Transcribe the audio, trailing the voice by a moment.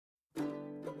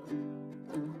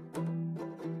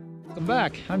Welcome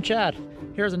back, I'm Chad.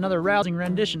 Here's another rousing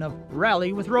rendition of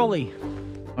Rally with Rolly.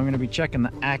 I'm going to be checking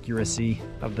the accuracy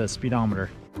of the speedometer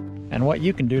and what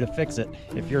you can do to fix it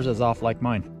if yours is off like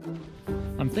mine.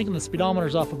 I'm thinking the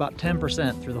speedometer's off about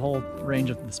 10% through the whole range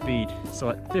of the speed. So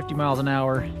at 50 miles an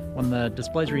hour, when the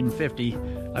display's reading 50,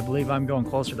 I believe I'm going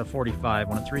closer to 45.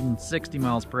 When it's reading 60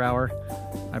 miles per hour,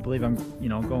 I believe I'm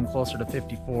going closer to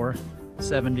 54.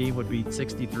 70 would be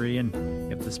 63,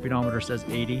 and if the speedometer says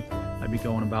 80, I'd be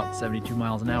going about 72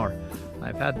 miles an hour.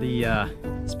 I've had the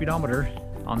speedometer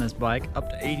on this bike up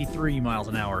to 83 miles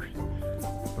an hour,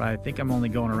 but I think I'm only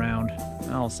going around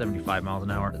 75 miles an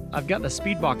hour. I've got the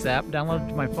Speedbox app downloaded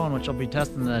to my phone, which I'll be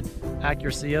testing the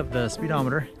accuracy of the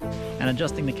speedometer and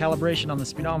adjusting the calibration on the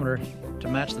speedometer to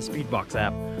match the Speedbox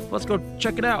app. Let's go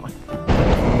check it out.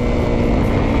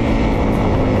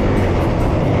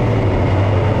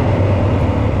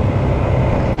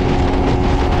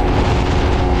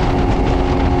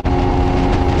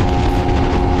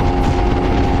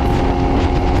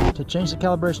 To change the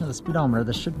calibration of the speedometer,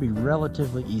 this should be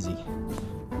relatively easy.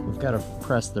 We've got to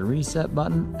press the reset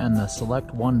button and the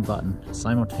select one button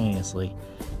simultaneously.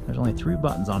 There's only 3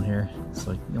 buttons on here,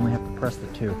 so you only have to press the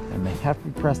 2, and they have to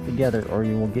be pressed together or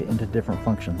you will get into different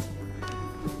functions.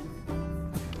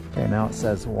 Okay, now it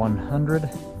says 100.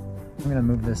 I'm going to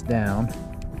move this down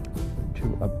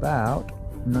to about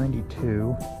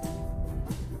 92.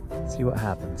 See what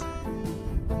happens.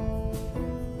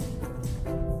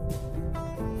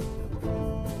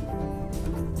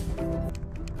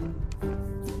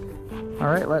 All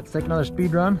right, let's take another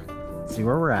speed run, see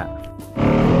where we're at.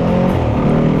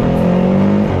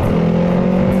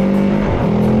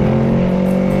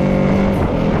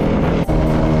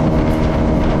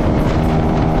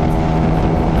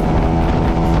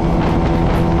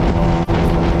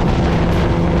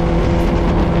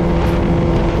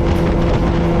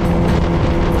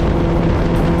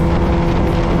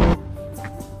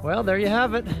 Well, there you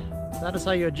have it. That is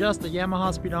how you adjust the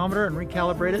Yamaha speedometer and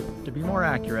recalibrate it to be more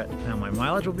accurate. Now my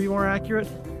mileage will be more accurate,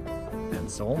 and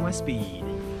so will my speed.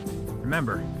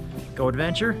 Remember, go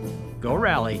adventure, go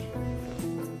rally.